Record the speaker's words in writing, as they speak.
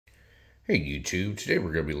Hey YouTube, today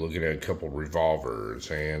we're going to be looking at a couple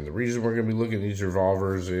revolvers, and the reason we're going to be looking at these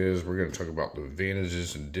revolvers is we're going to talk about the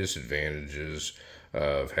advantages and disadvantages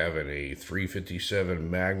of having a 357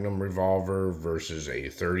 Magnum revolver versus a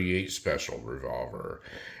 38 Special revolver.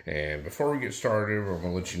 And before we get started, we're going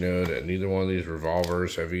to let you know that neither one of these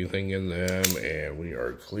revolvers have anything in them, and we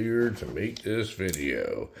are cleared to make this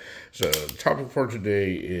video. So the topic for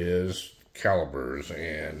today is calibers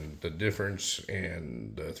and the difference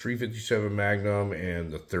in the 357 Magnum and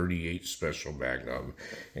the 38 Special Magnum.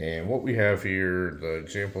 And what we have here, the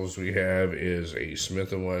examples we have is a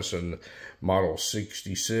Smith & Wesson Model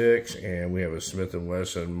 66, and we have a Smith &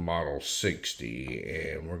 Wesson Model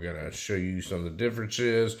 60, and we're going to show you some of the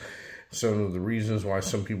differences, some of the reasons why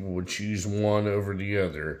some people would choose one over the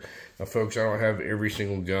other. Now, folks, I don't have every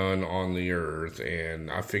single gun on the earth,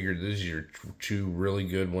 and I figured these are two really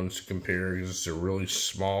good ones to compare. It's a really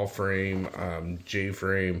small frame,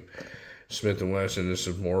 J-frame Smith & Wesson. This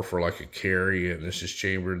is more for like a carry, and this is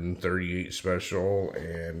chambered in 38 Special.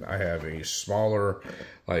 And I have a smaller,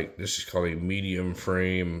 like this is called a medium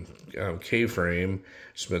frame, K-frame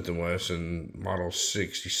Smith & Wesson Model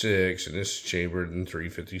 66, and this is chambered in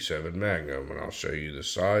 357 Magnum. And I'll show you the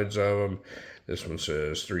sides of them. This one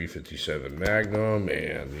says 357 Magnum,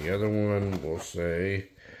 and the other one will say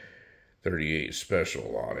 38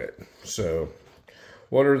 Special on it. So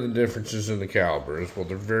what are the differences in the calibers? Well,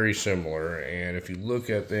 they're very similar, and if you look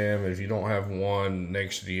at them, if you don't have one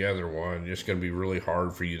next to the other one, it's going to be really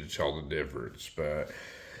hard for you to tell the difference. But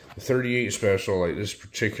the 38 Special, like this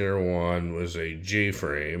particular one, was a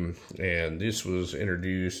J-frame, and this was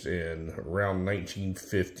introduced in around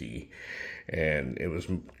 1950. And it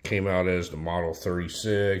came out as the Model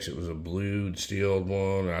 36. It was a blued steeled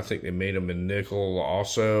one. I think they made them in nickel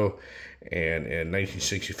also. And in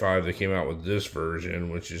 1965, they came out with this version,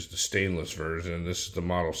 which is the stainless version. This is the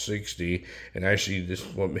Model 60. And actually,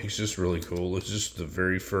 what makes this really cool is this is the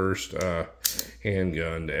very first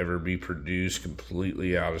handgun to ever be produced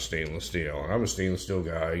completely out of stainless steel. And I'm a stainless steel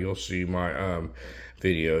guy. You'll see my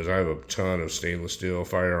videos. I have a ton of stainless steel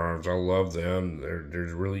firearms. I love them.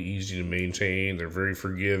 They're really easy to maintain. They're very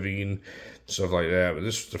forgiving, stuff like that. But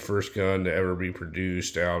this is the first gun to ever be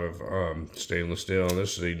produced out of stainless steel, and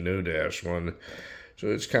this is a no-dash one. So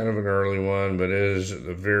it's kind of an early one, but it is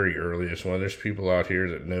the very earliest one. There's people out here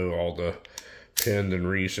that know all the pinned and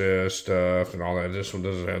recessed stuff and all that. This one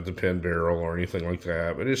doesn't have the pin barrel or anything like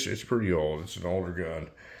that, but it's pretty old. It's an older gun.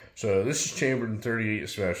 So this is chambered in 38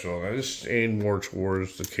 Special. Now this is aimed more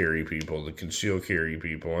towards the carry people, the concealed carry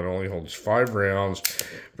people. It only holds 5 rounds,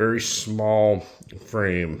 very small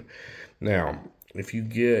frame. Now,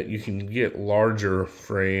 you can get larger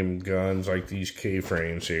frame guns like these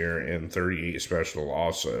K-frames here in 38 Special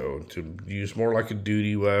also to use more like a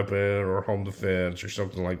duty weapon or home defense or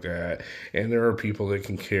something like that. And there are people that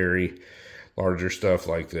can carry larger stuff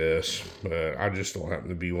like this, but I just don't happen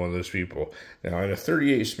to be one of those people. Now, in a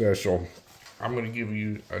 38 Special, I'm going to give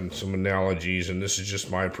you some analogies, and this is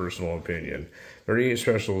just my personal opinion. 38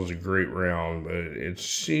 Special is a great round, but it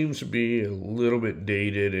seems to be a little bit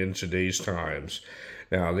dated in today's times.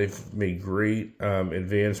 Now, they've made great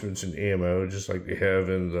advancements in ammo, just like they have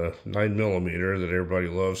in the 9mm that everybody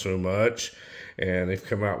loves so much. And they've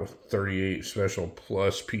come out with 38 Special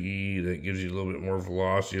Plus PE that gives you a little bit more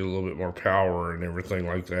velocity, a little bit more power and everything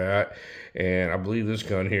like that. And I believe this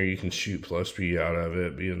gun here, you can shoot Plus PE out of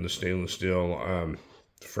it, being the stainless steel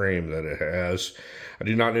frame that it has. I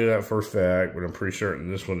do not know that for a fact, but I'm pretty certain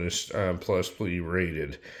this one is Plus PE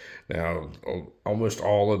rated. Now, almost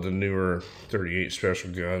all of the newer 38 Special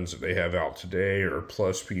guns that they have out today are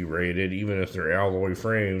Plus P rated. Even if they're alloy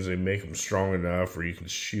frames, they make them strong enough where you can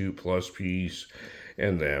shoot Plus Ps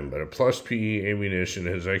in them. But a Plus P ammunition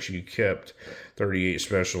has actually kept 38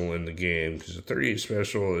 Special in the game, because the 38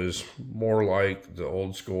 Special is more like the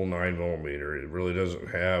old school 9mm. It really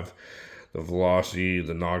doesn't have the velocity,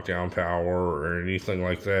 the knockdown power, or anything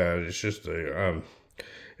like that. It's just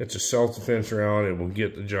it's a self-defense round. It will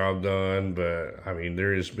get the job done, but I mean,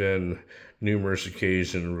 there has been numerous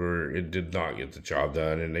occasions where it did not get the job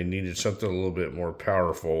done, and they needed something a little bit more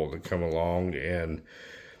powerful to come along and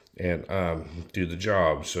do the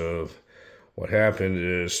job. So what happened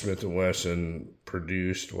is Smith & Wesson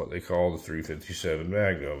produced what they call the 357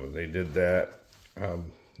 Magnum, and they did that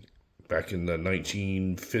back in the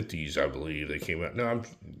 1950s, I believe. They came out.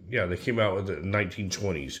 They came out with the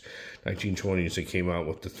 1920s. 1920s, they came out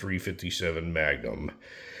with the 357 Magnum.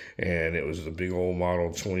 And it was the big old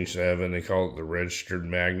Model 27. They call it the registered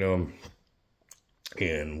Magnum.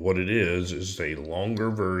 And what it is a longer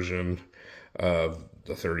version of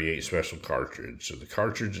the 38 special cartridge. So the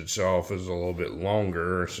cartridge itself is a little bit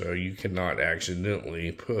longer, so you cannot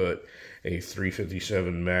accidentally put a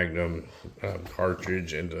 357 Magnum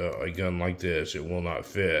cartridge into a gun like this. It will not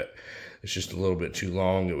fit. It's just a little bit too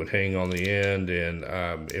long. It would hang on the end, and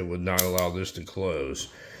it would not allow this to close.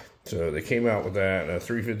 So they came out with that, and a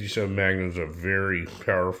 357 Magnum is a very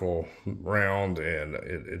powerful round, and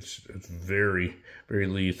it's very, very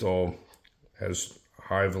lethal. Has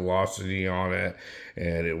high velocity on it,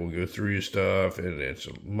 and it will go through your stuff, and it's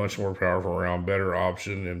a much more powerful round, better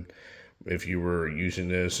option. And if you were using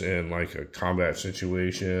this in like a combat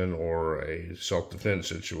situation or a self-defense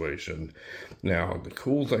situation. Now, the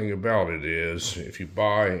cool thing about it is if you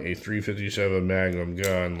buy a 357 Magnum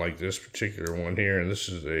gun like this particular one here, and this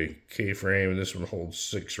is a K-frame, and this one holds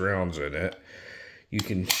 6 rounds in it, you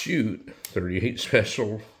can shoot 38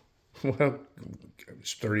 special, well,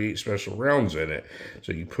 it's 38 special rounds in it.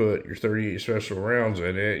 So you put your 38 special rounds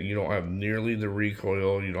in it, you don't have nearly the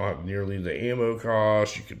recoil, you don't have nearly the ammo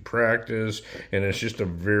cost, you can practice, and it's just a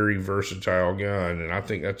very versatile gun, and I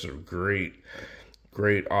think that's a great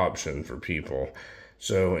option for people.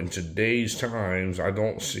 So in today's times, I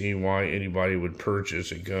don't see why anybody would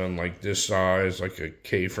purchase a gun like this size, like a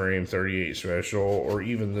K-frame 38 special, or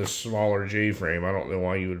even this smaller J-frame. I don't know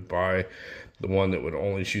why you would buy the one that would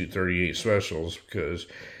only shoot 38 specials, because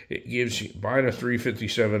it gives you, buying a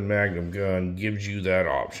 357 Magnum gun gives you that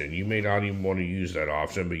option. You may not even want to use that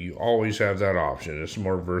option, but you always have that option. It's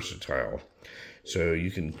more versatile. So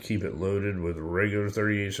you can keep it loaded with regular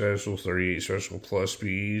 38 specials, 38 special plus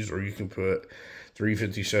Bs, or you can put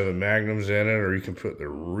 357 Magnums in it, or you can put the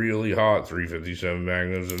really hot 357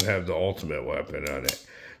 Magnums and have the ultimate weapon on it.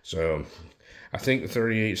 So I think the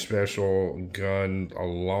 38 special gun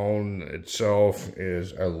alone itself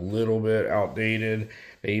is a little bit outdated.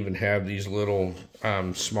 They even have these little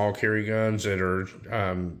small carry guns that are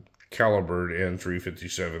calibered in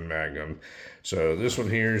 357 Magnum. So this one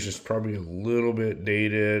here is just probably a little bit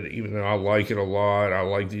dated, even though I like it a lot. I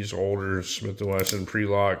like these older Smith & Wesson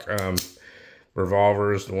pre-lock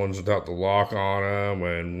revolvers, the ones without the lock on them,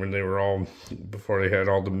 and when they were all, before they had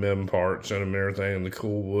all the mem parts in them and everything, and the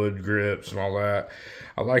cool wood grips and all that.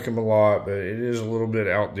 I like them a lot, but it is a little bit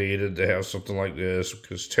outdated to have something like this,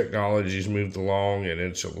 because technology's moved along, and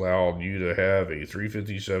it's allowed you to have a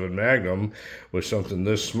 357 Magnum with something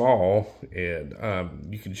this small, and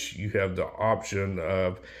you have the option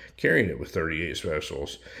of carrying it with 38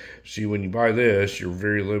 specials. See, when you buy this, you're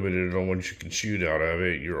very limited on what you can shoot out of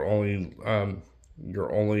it. You're only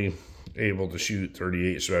able to shoot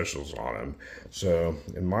 38 specials on them. So,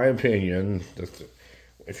 in my opinion,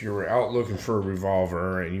 if you're out looking for a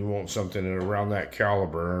revolver and you want something around that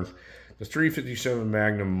caliber, the 357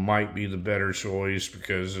 Magnum might be the better choice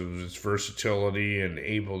because of its versatility and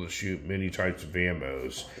able to shoot many types of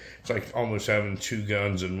ammos. It's like almost having 2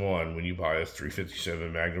 guns in one when you buy a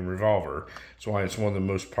 357 Magnum revolver. That's why it's one of the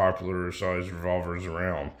most popular size revolvers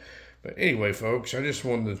around. But anyway, folks, I just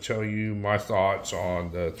wanted to tell you my thoughts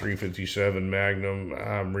on the 357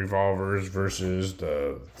 Magnum revolvers versus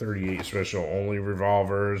the 38 special only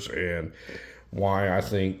revolvers, and why I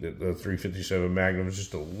think that the 357 Magnum is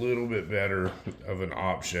just a little bit better of an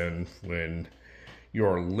option when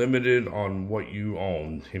you're limited on what you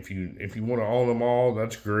own. If you want to own them all,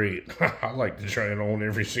 that's great. I like to try and own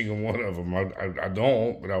every single one of them. I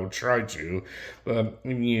don't, but I would try to. But I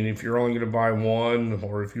mean, if you're only going to buy one,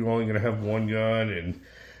 or if you're only going to have one gun and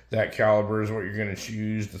that caliber is what you're going to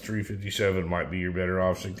choose, the 357 might be your better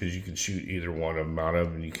option, because you can shoot either one of them out of,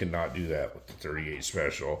 and you cannot do that with the 38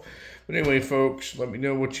 special. But anyway, folks, let me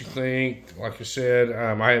know what you think. Like I said,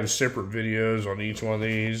 I have separate videos on each one of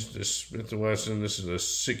these. This Smith & Wesson, this is a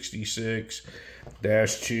 66-2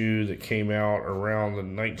 that came out around the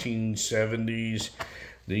 1970s.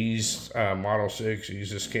 These Model 6, these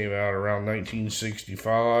just came out around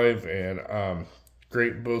 1965, and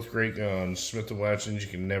both great guns. Smith & Wessons, you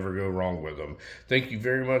can never go wrong with them. Thank you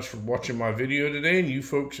very much for watching my video today, and you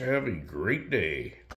folks have a great day.